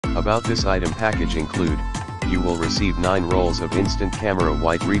About this item package include, you will receive 9 rolls of Instant Camera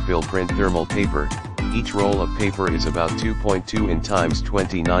White Refill Print Thermal Paper. Each roll of paper is about 2.2 in times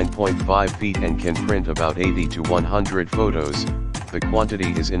 29.5 feet and can print about 80 to 100 photos. The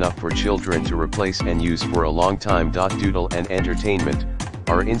quantity is enough for children to replace and use for a long time. Doodle and entertainment.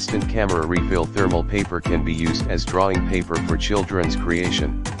 Our Instant Camera Refill Thermal Paper can be used as drawing paper for children's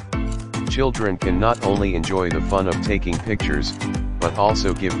creation. Children can not only enjoy the fun of taking pictures, but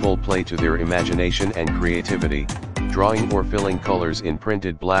also give full play to their imagination and creativity, drawing or filling colors in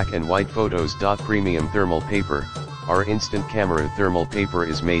printed black and white photos. Premium thermal paper. Our Instant Camera thermal paper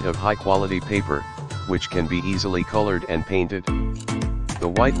is made of high quality paper, which can be easily colored and painted.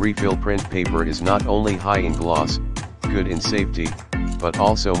 The white refill print paper is not only high in gloss, good in safety, but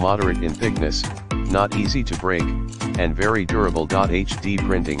also moderate in thickness, not easy to break, and very durable. HD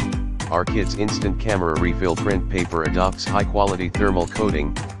printing. Our Kids Instant Camera Refill Print Paper adopts high-quality thermal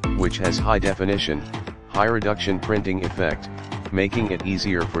coating, which has high definition, high reduction printing effect, making it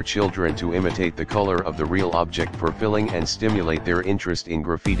easier for children to imitate the color of the real object for filling and stimulate their interest in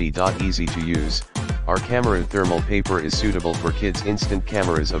graffiti. Easy to use. Our camera thermal paper is suitable for kids' instant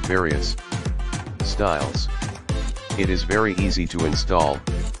cameras of various styles. It is very easy to install.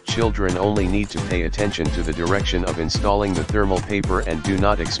 Children only need to pay attention to the direction of installing the thermal paper and do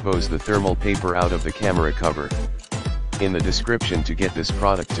not expose the thermal paper out of the camera cover. In the description to get this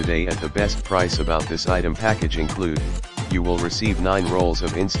product today at the best price. About this item package include, you will receive 9 rolls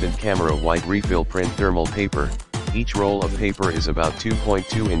of Instant Camera White Refill Print Thermal Paper. Each roll of paper is about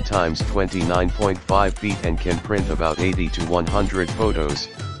 2.2 in times 29.5 feet and can print about 80 to 100 photos.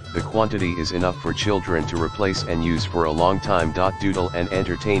 The quantity is enough for children to replace and use for a long time. Doodle and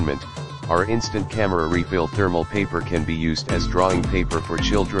entertainment. Our Instant Camera Refill Thermal Paper can be used as drawing paper for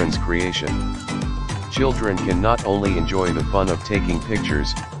children's creation. Children can not only enjoy the fun of taking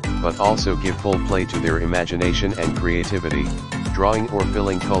pictures, but also give full play to their imagination and creativity, drawing or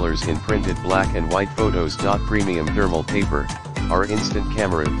filling colors in printed black and white photos. Premium thermal paper. Our Instant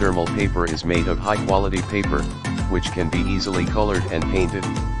Camera thermal paper is made of high quality paper, which can be easily colored and painted.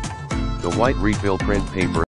 The white refill print paper